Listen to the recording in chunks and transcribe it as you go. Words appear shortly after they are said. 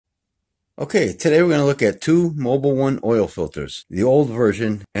Okay, today we're going to look at two Mobil 1 oil filters. The old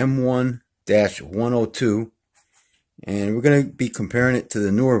version, M1-102, and we're going to be comparing it to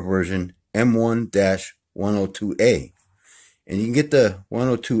the newer version, M1-102A. And you can get the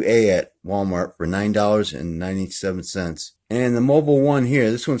 102A at Walmart for $9.97. And the Mobil 1 here,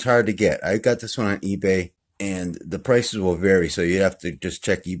 this one's hard to get. I got this one on eBay, and the prices will vary, so you have to just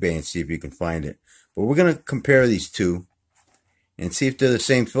check eBay and see if you can find it. But we're going to compare these two and see if they're the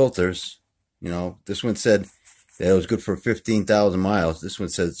same filters. You know, this one said that it was good for 15,000 miles. This one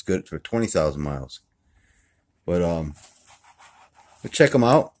says it's good for 20,000 miles. But we'll check them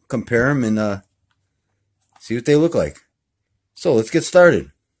out, compare them, and see what they look like. So let's get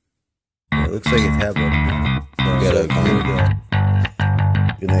started. It looks like it have a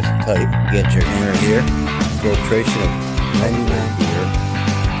good nice and tight. Get your inner here, filtration of 99 here.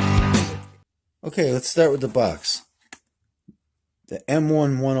 Okay, let's start with the box. The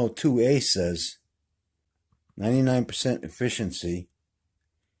M1-102A says 99% efficiency,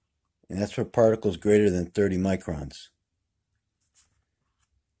 and that's for particles greater than 30 microns.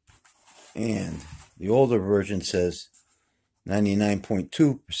 And the older version says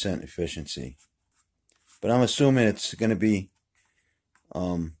 99.2% efficiency. But I'm assuming it's going to be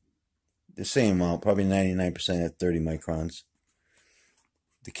the same amount, probably 99% at 30 microns.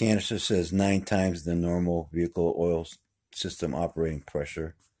 The canister says 9 times the normal vehicle oil system operating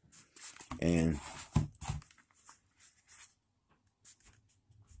pressure, and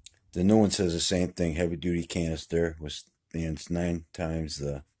the new one says the same thing. Heavy duty canister stands 9 times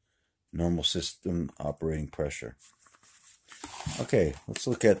the normal system operating pressure. Okay, let's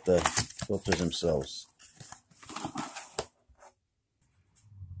look at the filters themselves.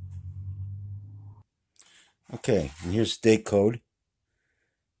 Okay, and here's state code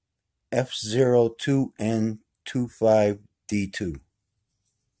F02N25D2.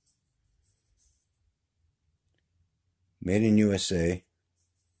 Made in USA.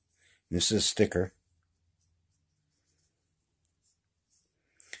 This is a sticker.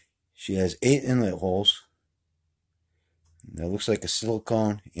 She has 8 inlet holes. That looks like a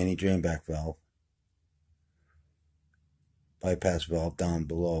silicone anti-drain back valve. Bypass valve down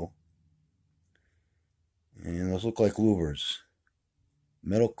below. And those look like louvers.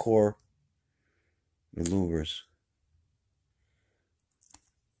 Metal core with louvers.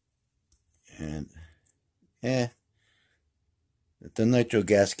 And the nitro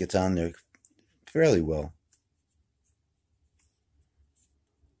gas gets on there fairly well.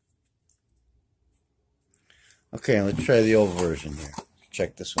 Okay, let's try the old version here.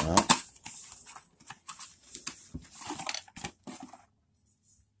 Check this one out.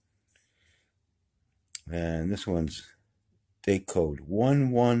 And this one's date code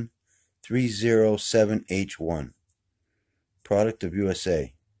 11307H1. Product of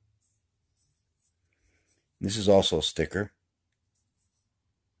USA. This is also a sticker.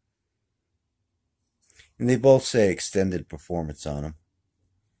 And they both say extended performance on them.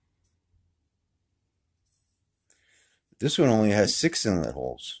 This one only has 6 inlet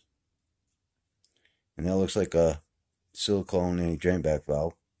holes. And that looks like a silicone anti-drain back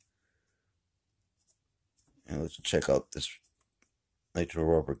valve. And let's check out this nitro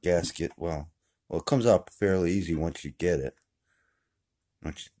rubber gasket. Well, it comes out fairly easy once you get it.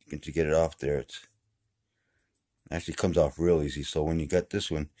 Once you get it off there, it actually comes off real easy. So when you got this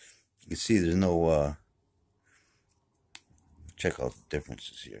one, you can see there's no check out the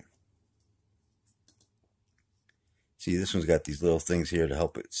differences here. See, this one's got these little things here to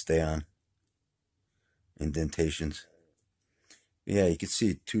help it stay on. Indentations. Yeah, you can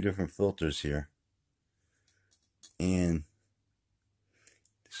see 2 different filters here. And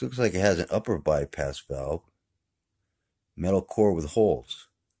this looks like it has an upper bypass valve. Metal core with holes.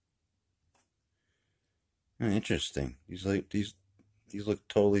 Interesting. These look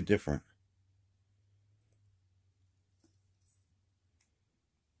totally different.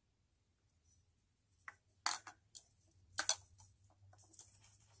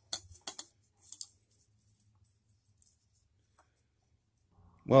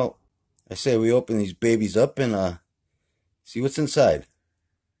 Well, I say we open these babies up and see what's inside.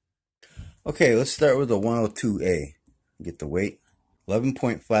 Okay, let's start with the 102A. Get the weight,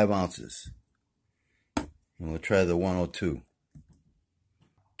 11.5 ounces. And we'll try the 102.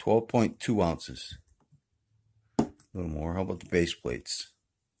 12.2 ounces. A little more. How about the base plates?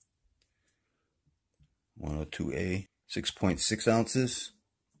 102A, 6.6 ounces.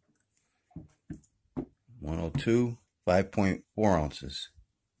 102, 5.4 ounces.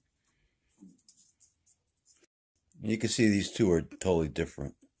 You can see these two are totally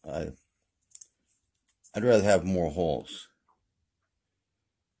different. I'd rather have more holes.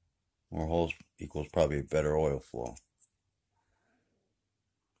 More holes equals probably a better oil flow.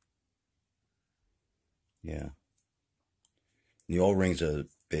 Yeah. The O-rings are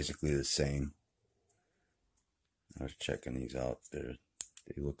basically the same. I was checking these out. They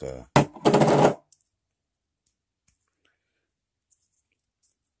look they're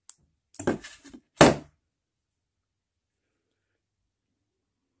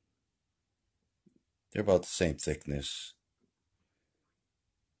about the same thickness.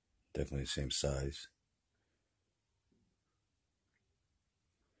 Definitely the same size.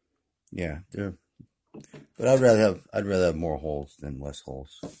 Yeah, they're. But I'd rather have more holes than less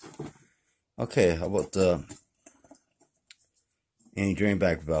holes. Okay, how about the anti-drain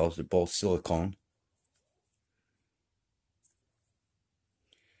back valves? They're both silicone.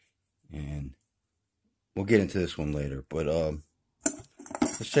 And we'll get into this one later, but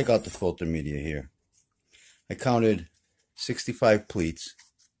let's check out the filter media here. I counted 65 pleats.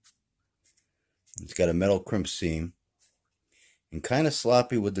 It's got a metal crimp seam and kind of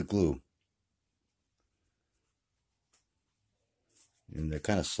sloppy with the glue. And they're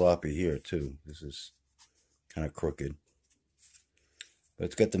kind of sloppy here too. This is kind of crooked. But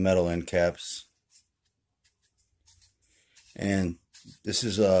it's got the metal end caps. And this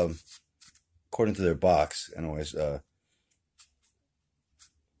is, according to their box, anyways,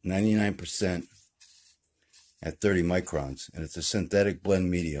 99% at 30 microns. And it's a synthetic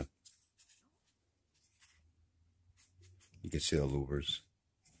blend media. You can see the louvers.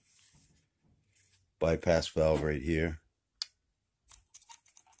 Bypass valve right here.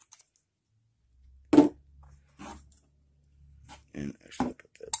 And actually I'll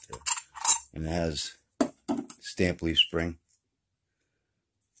put that there. And it has stamp leaf spring,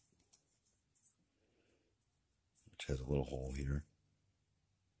 which has a little hole here.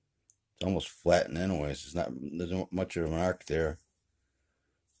 It's almost flattened anyways. There's not much of an arc there.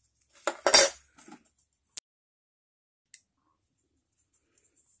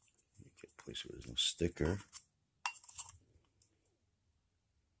 Get a place where there's no sticker.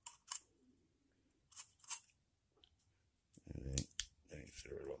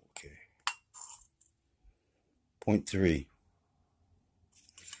 Okay. 0.3.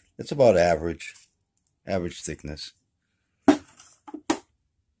 That's about average thickness.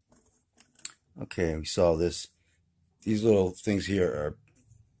 Okay, we saw this. These little things here are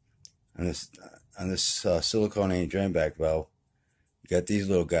on this silicone anti-drain back valve. You got these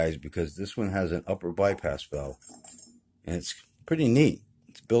little guys because this one has an upper bypass valve, and it's pretty neat.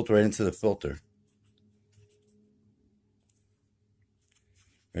 It's built right into the filter,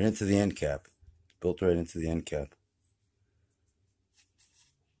 right into the end cap. It's built right into the end cap.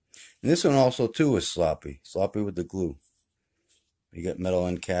 And this one also too is sloppy with the glue. You got metal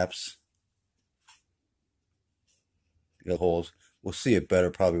end caps. You got holes. We'll see it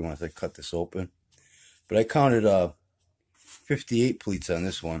better probably once I cut this open. But I counted 58 pleats on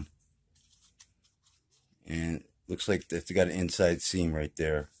this one. And looks like they got an inside seam right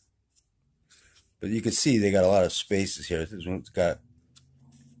there. But you can see they got a lot of spaces here. This one's got,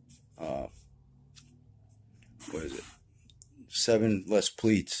 what is it? 7 less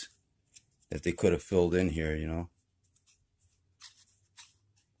pleats that they could have filled in here, you know.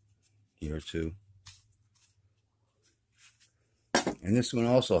 Here too. And this one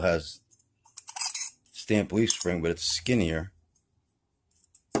also has stamp leaf spring, but it's skinnier.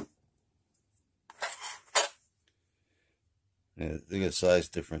 Yeah, look at the size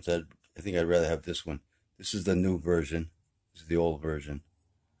difference. I think I'd rather have this one. This is the new version. This is the old version.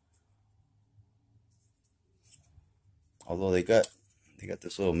 Although they got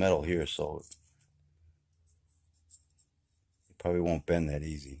this little metal here, so it probably won't bend that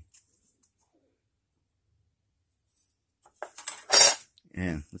easy.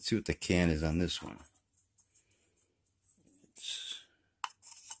 And let's see what the can is on this one. It's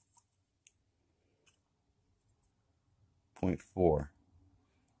 0.4.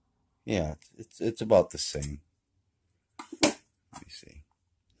 Yeah, it's about the same. Let me see.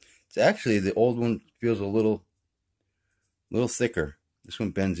 It's actually, the old one feels a little thicker. This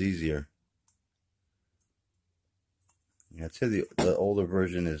one bends easier. Yeah, I'd say the older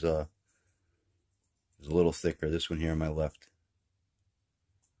version is a little thicker. This one here on my left.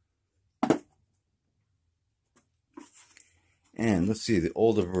 And let's see the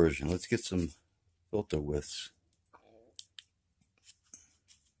older version. Let's get some filter widths.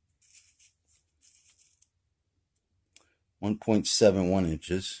 .71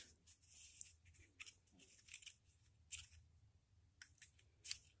 inches.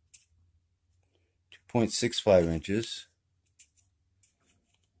 2.65 inches.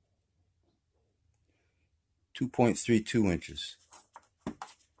 2.32 inches.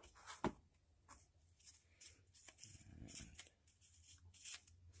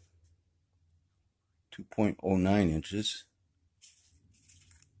 2.09 inches.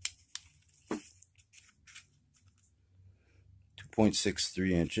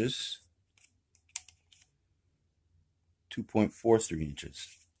 2.63 inches. 2.43 inches.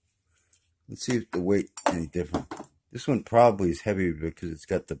 Let's see if the weight is any different. This one probably is heavier because it's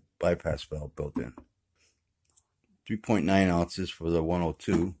got the bypass valve built in. 3.9 ounces for the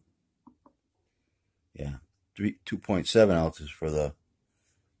 102. Yeah, 2.7 ounces for the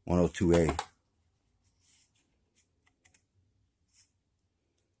 102A.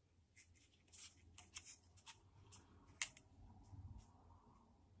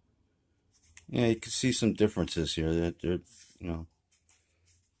 Yeah, you can see some differences here. They're you know,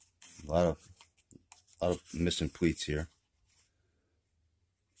 a lot of missing pleats here.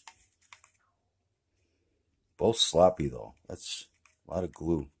 Both sloppy though. That's a lot of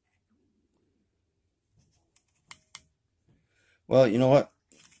glue. Well, you know what?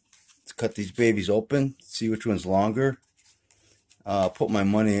 Let's cut these babies open, see which one's longer. I'll put my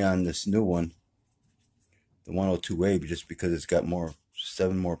money on this new one, the 102A, just because it's got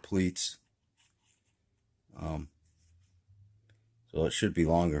 7 more pleats. So it should be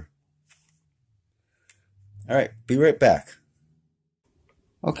longer. All right, be right back.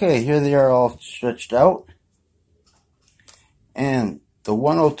 Okay, here they are all stretched out. And the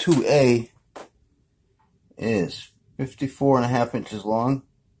 102A is 54.5 inches long.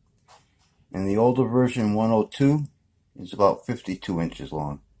 And the older version 102 is about 52 inches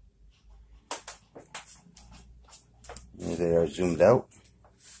long. Here they are zoomed out.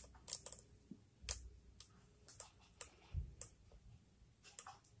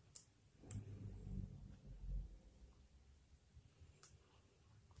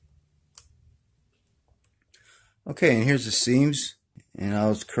 Okay, and here's the seams, and I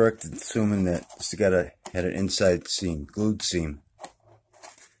was correct in assuming that this had an inside seam, glued seam.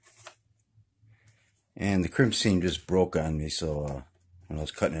 And the crimp seam just broke on me, so when I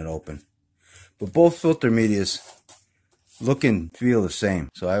was cutting it open. But both filter medias look and feel the same,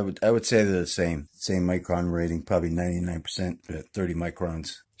 so I would say they're the same micron rating, probably 99% at 30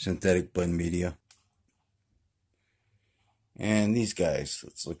 microns, synthetic blend media. And these guys,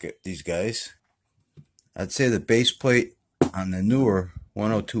 let's look at these guys. I'd say the base plate on the newer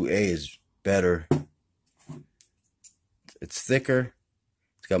 102A is better. It's thicker.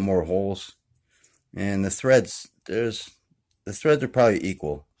 It's got more holes. And the threads, the threads are probably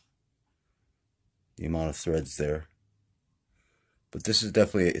equal. The amount of threads there. But this is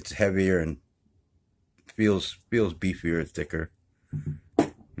definitely, it's heavier and feels beefier, thicker.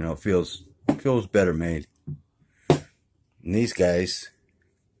 You know, it feels better made. And these guys,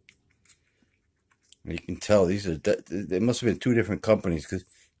 you can tell these are, they must have been 2 different companies, because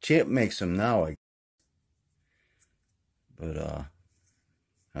Champ makes them now. But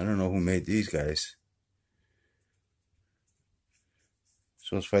I don't know who made these guys.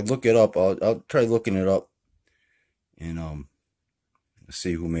 So if I look it up, I'll try looking it up and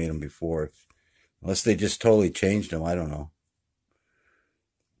see who made them before. Unless they just totally changed them, I don't know.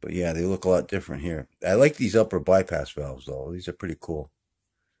 But yeah, they look a lot different here. I like these upper bypass valves though. These are pretty cool.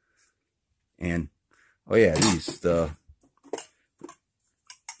 And oh yeah, they're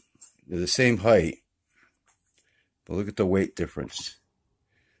the same height, but look at the weight difference.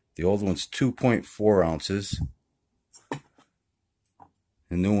 The old one's 2.4 ounces.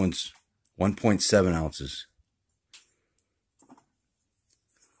 The new one's 1.7 ounces.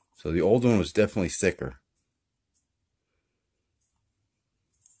 So the old one was definitely thicker.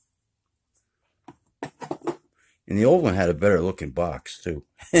 And the old one had a better looking box too.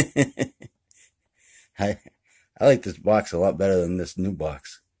 I like this box a lot better than this new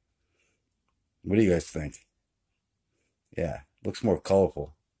box. What do you guys think? Yeah, looks more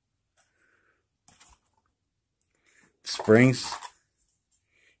colorful. Springs.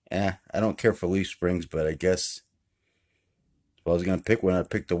 I don't care for leaf springs, but I guess if I was going to pick one, I'd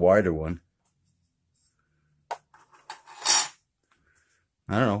pick the wider one.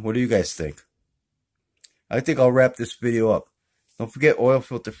 I don't know. What do you guys think? I think I'll wrap this video up. Don't forget Oil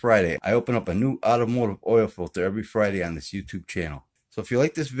Filter Friday. I open up a new automotive oil filter every Friday on this YouTube channel. So if you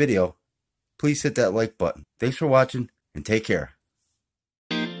like this video, please hit that like button. Thanks for watching and take care.